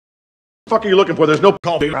fuck are you looking for? There's no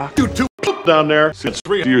call you two down there since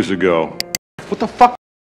 3 years ago. What the fuck?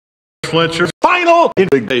 Fletcher. Final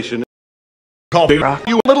indignation. Call me,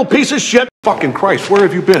 you little piece of shit. Fucking Christ, where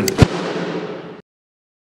have you been?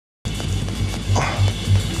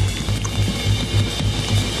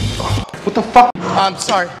 What the fuck? I'm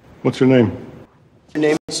sorry. What's your name? Your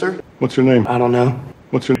name, sir? What's your name? I don't know.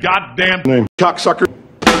 What's your goddamn name? Cocksucker.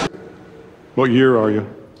 What year are you?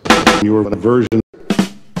 You were a version.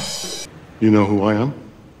 You know who I am?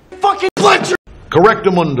 Fucking Fletcher!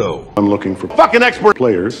 Correctamundo. I'm looking for fucking expert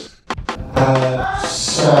players.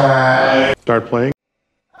 Sorry. Start playing.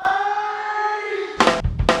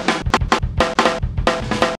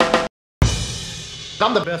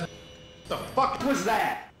 I'm the best. The fuck was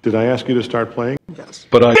that? Did I ask you to start playing? Yes.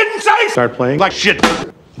 But I didn't say start playing like shit.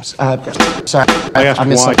 Sorry. I asked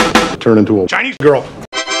why turn into a Chinese girl.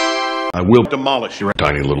 I will demolish your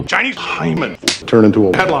tiny little Chinese hymen. Turn into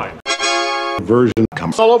a headline. Version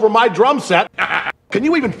comes all over my drum set. Can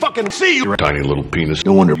you even fucking see your tiny little penis?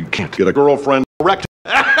 No wonder you can't get a girlfriend erect.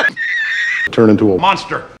 Turn into a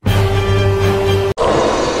monster. I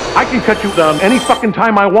can cut you down any fucking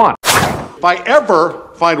time I want. If I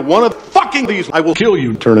ever find one of fucking these, I will kill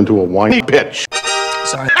you. Turn into a whiny bitch.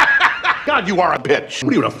 Sorry. God, you are a bitch.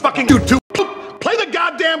 What are you, a fucking YouTube? Play the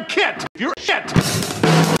goddamn kit. You're shit.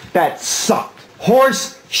 That sucked.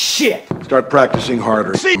 Horse shit. Start practicing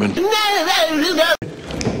harder. Seaman.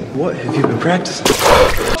 What have you been practicing?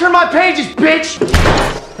 Turn my pages, bitch!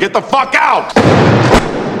 Get the fuck out!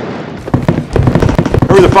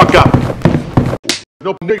 Hurry the fuck up.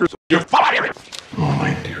 No niggers. You're fired. Oh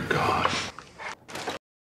my dear God.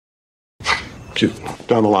 Two.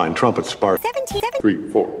 Down the line. Trumpet, spar. 3,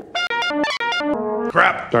 4.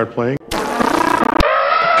 Crap. Start playing.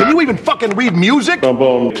 Can you even fucking read music?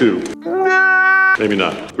 Trombone 2. Maybe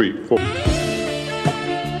not. 3, 4.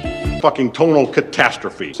 Fucking tonal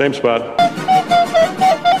catastrophe. Same spot.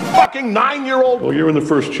 Fucking 9-year-old. Oh, you're in the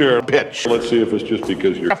first chair, bitch. Let's see if it's just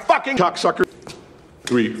because you're a fucking cocksucker.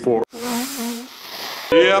 3, 4.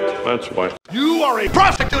 Yep, that's why. You are a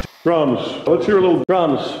prostitute. Drums. Let's hear a little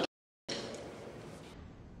drums.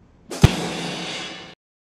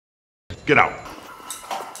 Get out.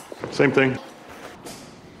 Same thing.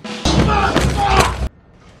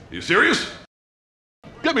 You serious?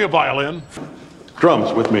 Get me a violin.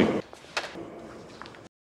 Drums with me.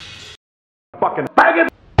 Fucking faggot!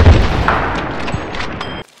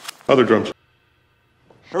 Other drums.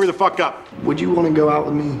 Hurry the fuck up. Would you want to go out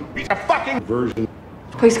with me? He's a fucking version.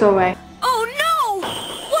 Please go away. Oh no!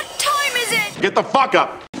 What time is it? Get the fuck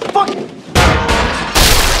up. Fuck!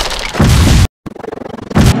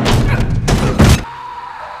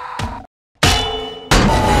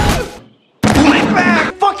 Fight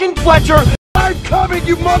back! Fucking Fletcher! I'm coming,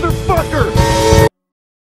 you motherfucker!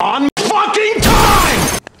 On fucking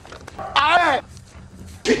time!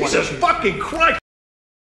 Jesus fucking Christ!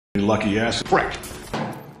 You lucky ass prick.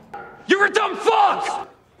 You're a dumb fuck!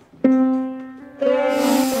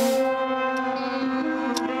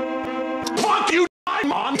 Fuck you!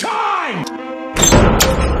 I'm on time!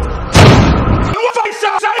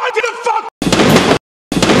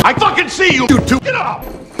 I fucking see you, two. Get up!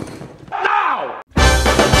 Now!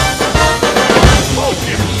 Fuck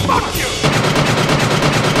you! Fuck you!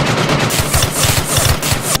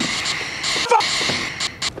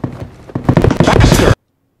 Bastard!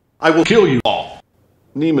 I will kill you all.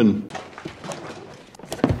 Neiman.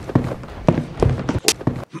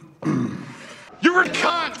 You're a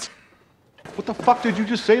cunt! What the fuck did you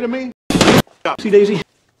just say to me? See, Daisy?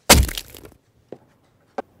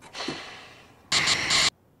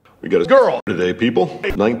 We got a girl today, people.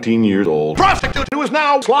 19 years old. Prostitute who is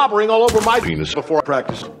now slobbering all over my penis before I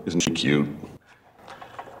practice. Isn't she cute?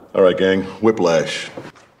 All right, gang. Whiplash.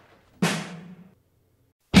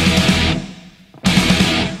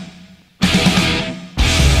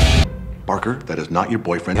 Barker, that is not your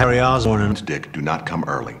boyfriend. Harry Osborn's dick. Do not come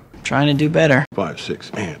early. trying to do better. 5,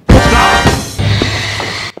 6, and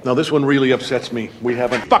stop! Now this one really upsets me. We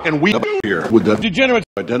haven't fucking weed up here. Would that degenerate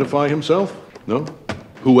identify himself? No?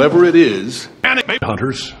 Whoever it is, anime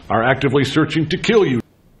hunters are actively searching to kill you.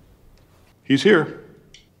 He's here.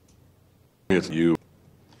 It's you.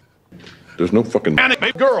 There's no fucking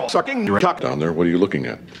anime girl sucking your cock down there. What are you looking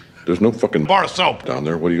at? There's no fucking bar of soap down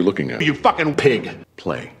there. What are you looking at? You fucking pig.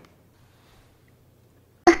 Play.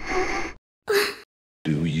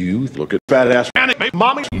 Do you look at fat ass anime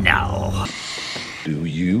mommy? No. Do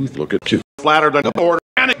you look at two flatter than a board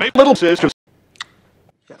anime little sisters?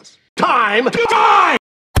 Yes. Time to time!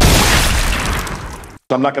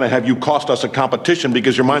 I'm not gonna have you cost us a competition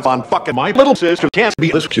because your mind's on fucking my little sister can't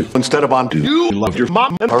be this cute instead of on you love your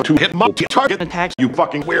mom and her to hit my target attacks, you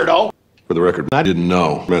fucking weirdo. For the record, I didn't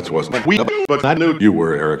know Mets wasn't but I knew you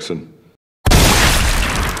were, Erickson.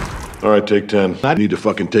 All right, take 10. I need to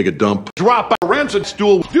fucking take a dump. Drop a rancid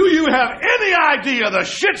stool. Do you have any idea the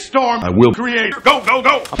shitstorm I will create? Go, go,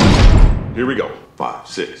 go. Here we go. 5,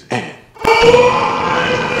 6, and...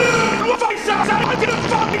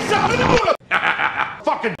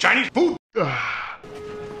 Fucking Chinese food.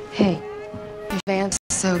 Hey, your band's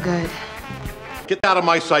so good. Get out of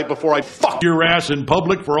my sight before I fuck your ass in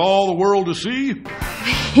public for all the world to see.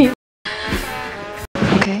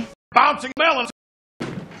 Okay. Bouncing melons.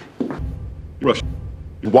 Rush.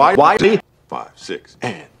 Why? 5, 6,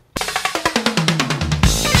 and...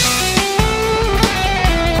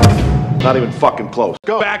 Not even fucking close.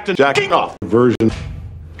 Go back to jacking off. Version.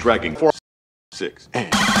 Dragging 4, 6,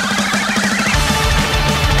 and...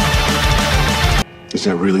 Is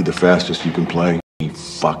that really the fastest you can play? You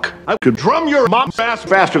fuck. I could drum your mom's ass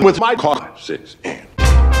faster with my car. 5, 6, and...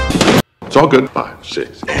 It's all good. 5,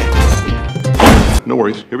 6, and... No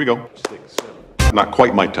worries. Here we go. 6, 7. Not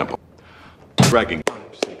quite my tempo. Dragging. 5,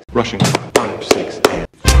 6. Rushing. 5, 6, and...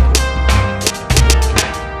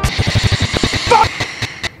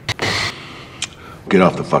 Get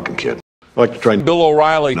off the fucking kid. I'd like to try and Bill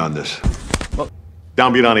O'Reilly on this.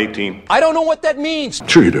 Downbeat on 18. I don't know what that means.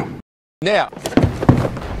 Sure you do. Now.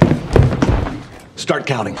 Start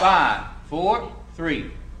counting. 5, 4,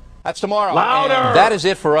 3. That's tomorrow. Louder! And that is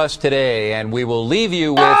it for us today, and we will leave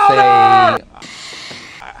you with I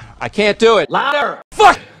can't do it. Louder!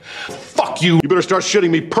 Fuck! Fuck you! You better start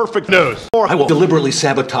shitting me perfect news, or I will deliberately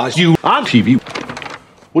sabotage you on TV.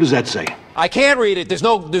 What does that say? I can't read it. There's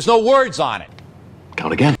no words on it.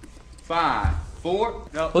 Count again. 5, 4,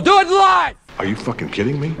 no. We'll do it live! Are you fucking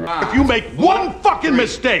kidding me? If you make one fucking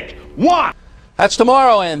mistake, one! That's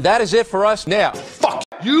tomorrow, and that is it for us now. Fuck!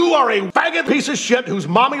 You are a faggot piece of shit whose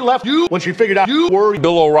mommy left you when she figured out you were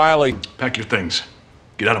Bill O'Reilly. Pack your things.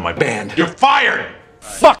 Get out of my band. You're fired!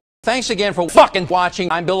 Fuck! Thanks again for fucking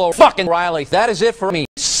watching. I'm Bill O'Reilly. That is it for me.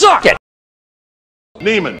 Suck it!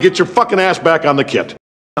 Neiman, get your fucking ass back on the kit.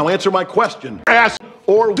 Now answer my question. Ass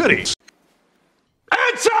or goodies?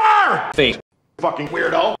 Answer! Face. Fucking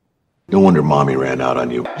weirdo. No wonder mommy ran out on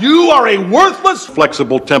you. You are a worthless,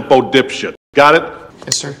 flexible tempo dipshit. Got it?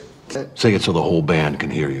 Yes, sir. Say it so the whole band can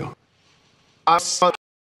hear you. I suck.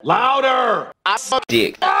 Louder! I suck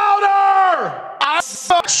dick. Louder! I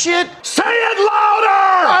suck shit. Say it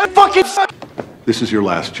louder! I fucking suck. This is your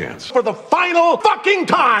last chance. For the final fucking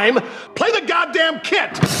time, play the goddamn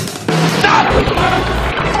kit! Stop!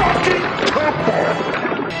 Fucking tempo!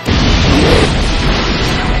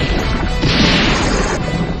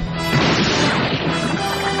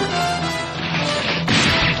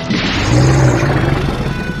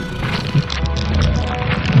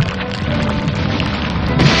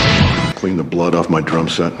 Clean the blood off my drum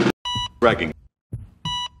set. Dragging.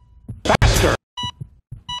 Faster!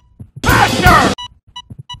 Faster!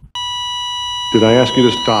 Did I ask you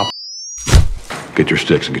to stop? Get your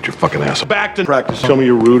sticks and get your fucking ass back to practice. Show me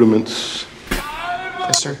your rudiments.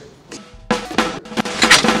 Yes, sir.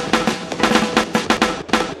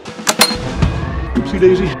 Oopsie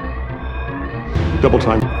daisy. Double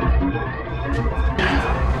time.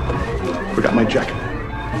 Forgot my jacket.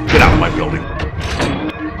 Get out of my building.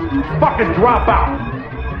 Fucking drop out!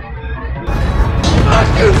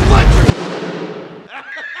 You Fletcher!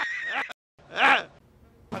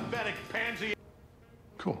 Pathetic pansy.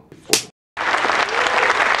 Cool.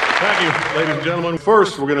 Thank you, ladies and gentlemen.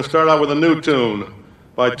 First, we're going to start out with a new tune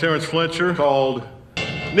by Terrence Fletcher called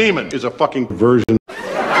Neiman is a fucking version.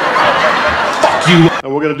 Fuck you!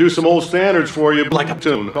 And we're going to do some old standards for you, like a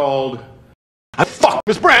tune called Fuck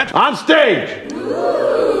Miss Brandt on stage!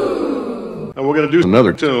 And we're going to do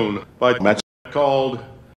another tune by Matt called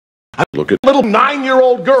Look at Little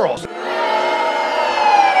 9-Year-Old Girls.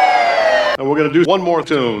 And we're going to do one more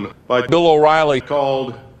tune by Bill O'Reilly.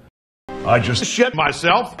 Called I Just Shit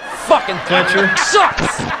Myself. Fucking Fletcher.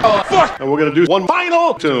 Sucks! Oh, fuck! And we're going to do one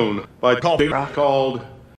final tune by called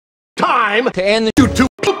Time to end the YouTube.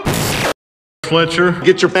 Fletcher,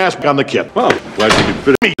 get your ass back on the kit. Well, glad you could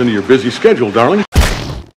fit me into your busy schedule, darling.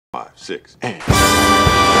 5, 6, and...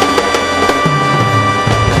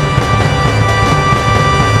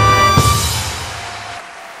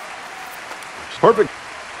 Perfect.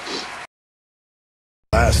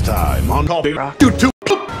 Last time on YouTube.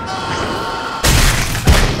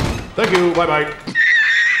 Thank you. Bye bye.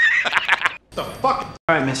 The fuck?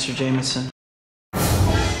 All right, Mr. Jameson.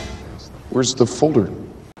 Where's the folder?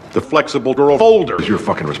 The flexible girl folder is your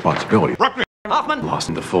fucking responsibility. Hoffman? Lost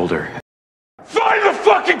in the folder. Find the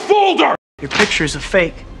fucking folder! Your picture's a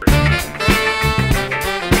fake.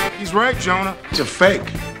 He's right, Jonah. It's a fake.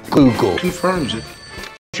 Google confirms it.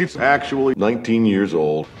 She's actually 19 years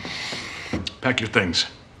old. Pack your things.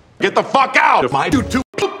 Get the fuck out! If I do too,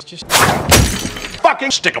 Just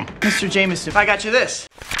fucking stick 'em. Mr. Jameson, I got you this.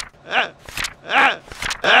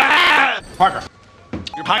 Parker,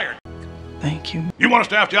 you're hired. Thank you. You want a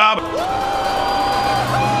staff job?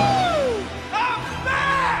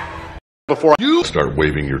 Before you start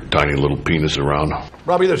waving your tiny little penis around.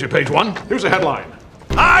 Robbie, there's your page 1. Here's a headline.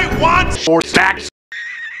 I want 4 stacks.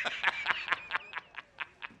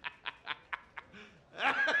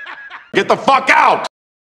 Get the fuck out!